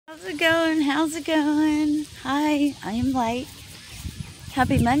How's it going? How's it going? Hi, I am Light.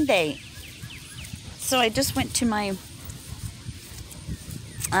 Happy Monday. So I just went to my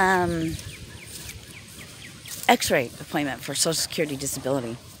x-ray appointment for Social Security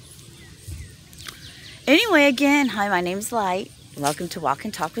disability. Anyway, again, hi, my name's Light. Welcome to Walk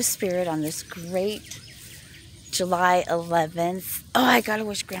and Talk with Spirit on this great July 11th. Oh, I gotta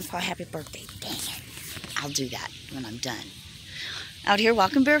wish Grandpa happy birthday. Dang it. I'll do that when I'm done. Out here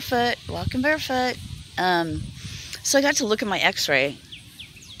walking barefoot, so I got to look at my x-ray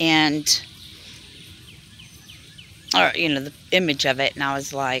and, the image of it, and I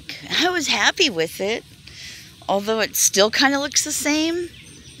was like, I was happy with it, although it still kind of looks the same,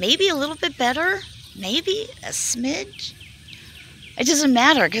 maybe a little bit better, maybe a smidge. It doesn't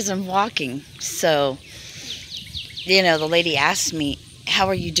matter because I'm walking. So, the lady asked me, how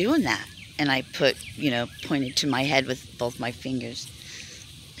are you doing that? And I pointed to my head with both my fingers.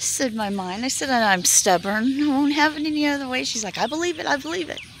 I said my mind. I said, I'm stubborn. I won't have it any other way. She's like, I believe it. I believe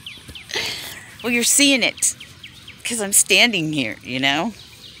it. Well, you're seeing it because I'm standing here,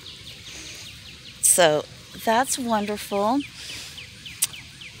 So that's wonderful.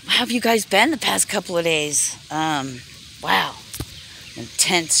 How have you guys been the past couple of days? Wow.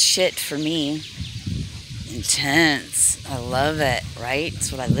 Intense shit for me. Intense. I love it, right?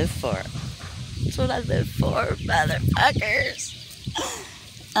 It's what I live for. That's what I live for, motherfuckers.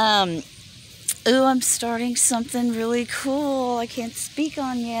 I'm starting something really cool I can't speak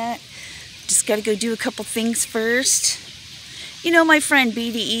on yet. Just gotta go do a couple things first. My friend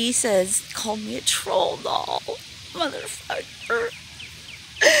BDE called me a troll doll. Motherfucker.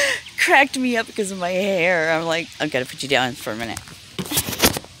 Cracked me up because of my hair. I'm like, I've got to put you down for a minute.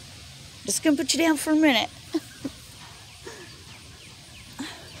 Just gonna put you down for a minute.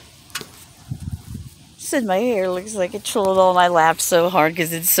 Said my hair looks like a troll doll, and I laughed so hard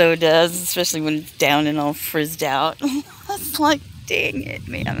because it so does, especially when it's down and all frizzed out. I was like, dang it,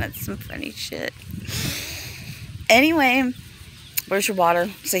 man, that's some funny shit. Anyway, where's your water?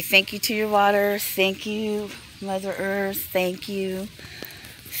 Say thank you to your water. Thank you, Mother Earth. Thank you.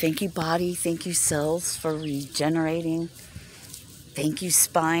 Thank you, body. Thank you, cells, for regenerating. Thank you,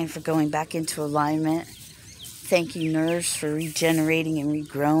 spine, for going back into alignment. Thank you, nerves, for regenerating and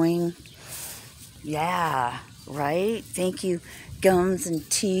regrowing. Yeah, right? Thank you, gums and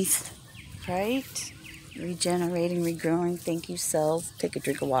teeth, right? Regenerating, regrowing. Thank you, cells. Take a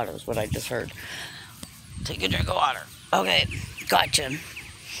drink of water is what I just heard. Take a drink of water. Okay, gotcha.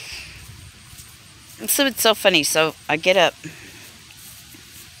 So it's so funny. So I get up.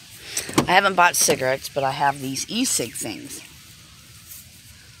 I haven't bought cigarettes, but I have these e-cig things.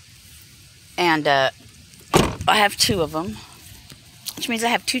 And I have 2 of them, which means I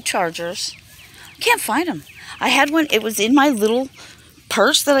have 2 chargers. Can't find them. I had one. It was in my little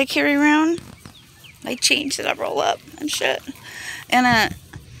purse that I carry around. I changed it. I roll up and shit. And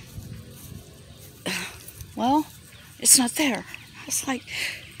well, it's not there. I was like,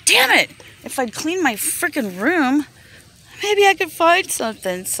 damn it! If I'd cleaned my freaking room, maybe I could find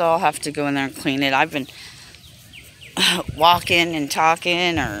something. So I'll have to go in there and clean it. I've been walking and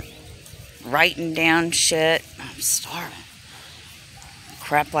talking or writing down shit. I'm starving.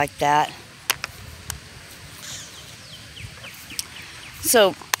 Crap like that.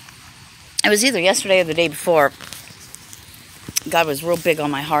 So, it was either yesterday or the day before. God was real big on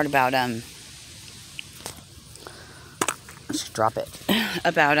my heart about, let's drop it,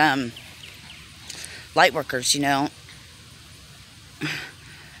 about, light workers, And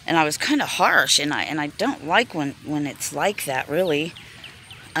I was kind of harsh, and I don't like when it's like that, really.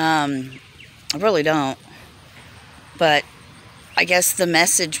 I really don't. But I guess the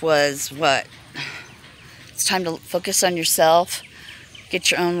message was, what? It's time to focus on yourself. Get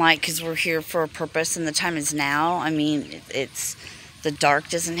your own light, because we're here for a purpose, and the time is now. I mean, it's the dark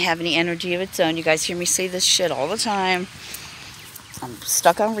doesn't have any energy of its own. You guys hear me say this shit all the time. I'm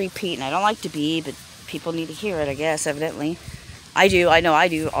stuck on repeat, and I don't like to be, but people need to hear it, I guess, evidently. I do. I know I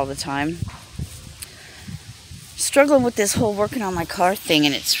do all the time. Struggling with this whole working on my car thing,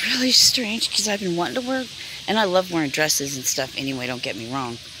 and it's really strange because I've been wanting to work, and I love wearing dresses and stuff anyway, don't get me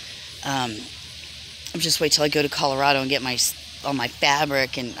wrong. I'll just wait till I go to Colorado and get all my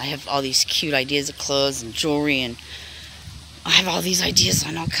fabric, and I have all these cute ideas of clothes and jewelry, and I have all these ideas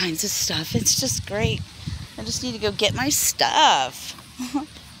on all kinds of stuff. It's just great. I just need to go get my stuff.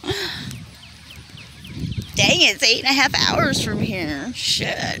 Dang it, it's 8.5 hours from here.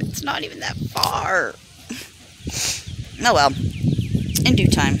 Shit, it's not even that far. Oh well, in due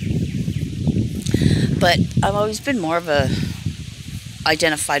time. But I've always been more of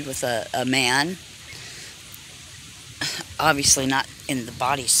identified with a man. Obviously not in the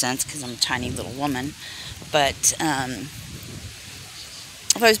body sense because I'm a tiny little woman. But I've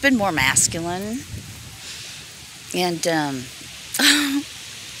always been more masculine. And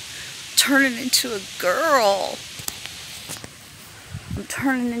turning into a girl. I'm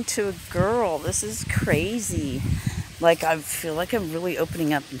turning into a girl. This is crazy. Like, I feel like I'm really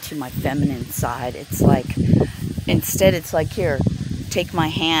opening up into my feminine side. It's like, instead it's like, here, take my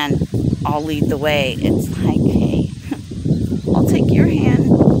hand, I'll lead the way. It's like, hey, I'll take your hand,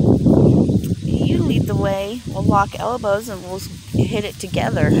 you lead the way, we'll lock elbows and we'll hit it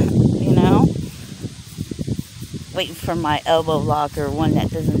together, you know? Waiting for my elbow locker, one that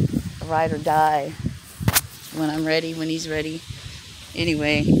doesn't ride or die. When I'm ready, when he's ready.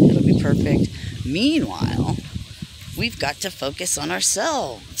 Anyway, it'll be perfect. Meanwhile, we've got to focus on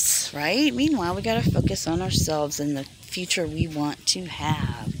ourselves, right? Meanwhile, we got to focus on ourselves and the future we want to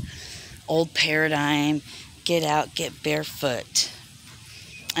have. Old paradigm, get out, get barefoot.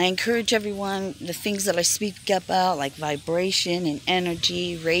 I encourage everyone, the things that I speak about, like vibration and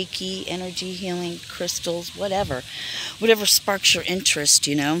energy, Reiki, energy healing, crystals, whatever sparks your interest,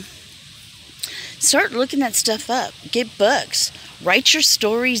 you know. Start looking that stuff up. Get books. Write your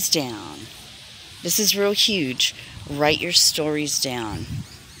stories down. This is real huge. Write your stories down.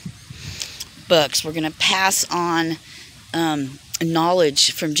 Books. We're going to pass on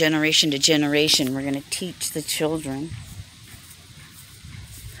knowledge from generation to generation. We're going to teach the children.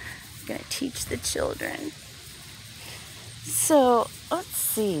 We're going to teach the children. So, let's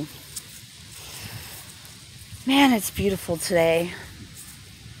see. Man, it's beautiful today.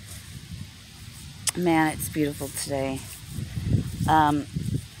 Man, it's beautiful today.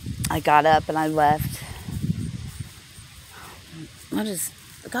 I got up and I left. What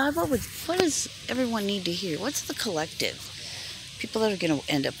does everyone need to hear? What's the collective? People that are going to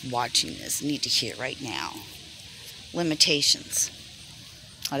end up watching this need to hear right now. Limitations.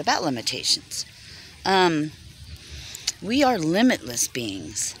 What about limitations? We are limitless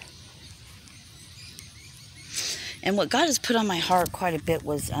beings. And what God has put on my heart quite a bit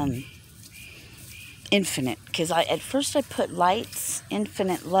was infinite. Because at first I put lights,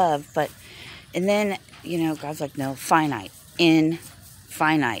 infinite love, and then, you know, God's like, no, finite,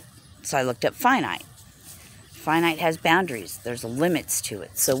 infinite. So I looked up finite. Finite has boundaries. There's limits to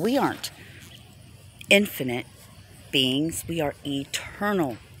it. So we aren't infinite beings. We are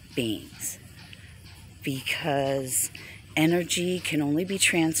eternal beings. Because energy can only be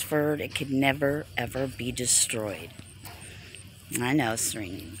transferred. It could never, ever be destroyed. I know,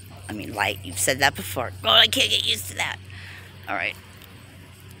 Serene. I mean, light. You've said that before. God, I can't get used to that. All right.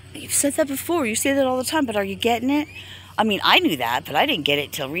 You've said that before. You say that all the time, but are you getting it? I mean, I knew that, but I didn't get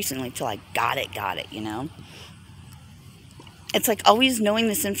it till recently, till I got it, you know? It's like always knowing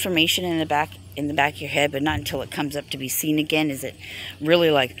this information in the back of your head, but not until it comes up to be seen again. Is it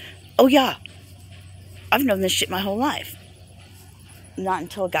really like, oh yeah, I've known this shit my whole life. Not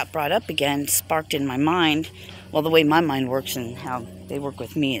until it got brought up again, sparked in my mind. Well, the way my mind works and how they work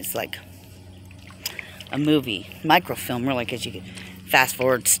with me is like a movie, microfilm, really, because you can fast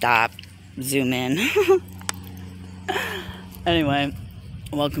forward, stop, zoom in. Anyway,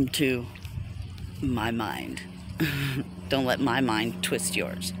 welcome to my mind. Don't let my mind twist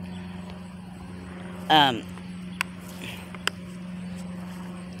yours. What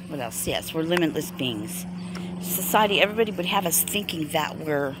else? Yes, we're limitless beings. Society, everybody would have us thinking that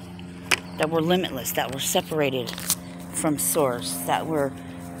we're limitless, that we're separated from source, that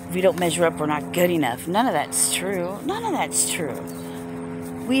if we don't measure up, we're not good enough. None of that's true. None of that's true.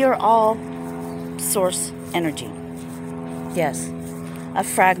 We are all source energy. Yes, a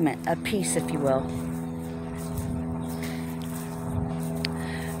fragment, a piece, if you will.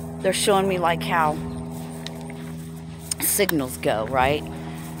 They're showing me like how signals go, right?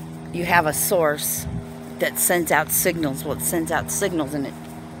 You have a source that sends out signals. Well, it sends out signals and it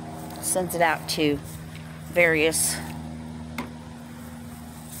sends it out to various,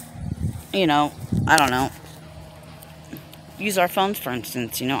 you know, I don't know. Use our phones, for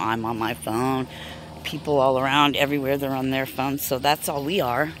instance. You know, I'm on my phone. People all around, everywhere, they're on their phones. So that's all we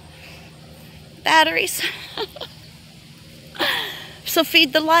are. Batteries. So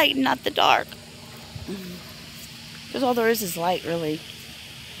feed the light, not the dark. Because all there is light, really.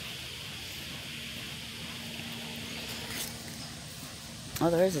 All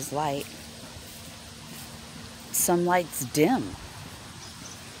there is light. Some lights dim.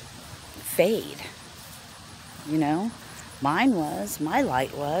 Fade. You know? My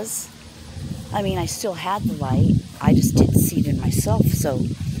light was. I mean, I still had the light. I just didn't see it in myself. So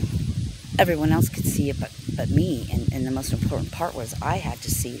everyone else could see it but me. And the most important part was I had to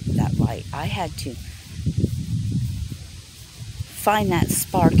see that light. I had to find that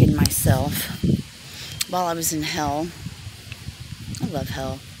spark in myself while I was in hell. I love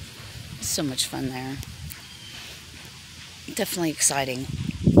hell. It's so much fun there. Definitely exciting.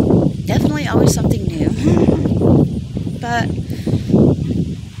 Definitely always something new. But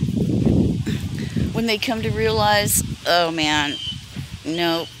when they come to realize, oh man,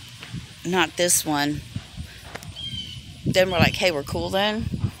 no, not this one, then we're like, hey, we're cool then?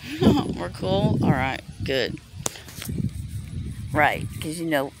 We're cool? Alright, good. Right, because you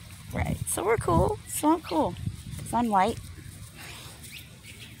know, right. So we're cool. So I'm cool. Because I'm light.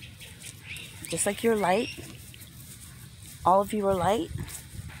 Just like you're light. All of you are light.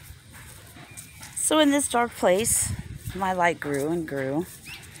 So in this dark place, my light grew and grew.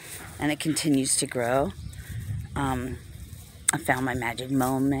 And it continues to grow. I found my magic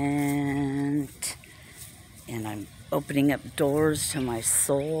moment. And I'm opening up doors to my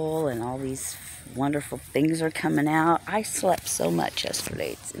soul. And all these wonderful things are coming out. I slept so much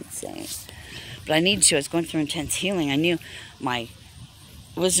yesterday. It's insane. But I needed to. I was going through intense healing. I knew my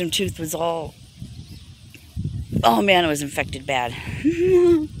wisdom tooth was all... Oh man, it was infected bad.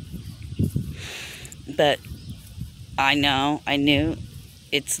 But I knew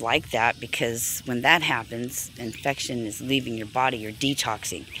it's like that because when that happens, infection is leaving your body, you're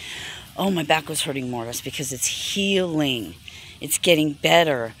detoxing. Oh, my back was hurting more. That's because it's healing. It's getting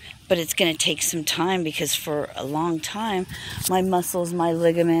better, but it's going to take some time because for a long time, my muscles, my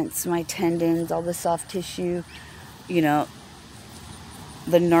ligaments, my tendons, all the soft tissue, you know,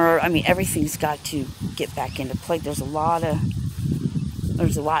 the nerve, I mean, everything's got to get back into play. There's a lot to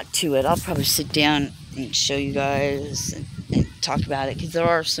it. I'll probably sit down and show you guys and talk about it because there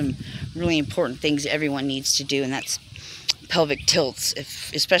are some really important things everyone needs to do, and that's pelvic tilts,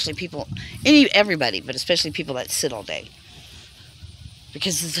 especially people, everybody, but especially people that sit all day.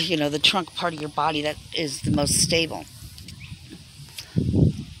 Because, you know, the trunk part of your body, that is the most stable.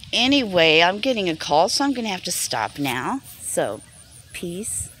 Anyway, I'm getting a call, so I'm going to have to stop now. So,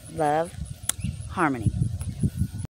 peace, love, harmony.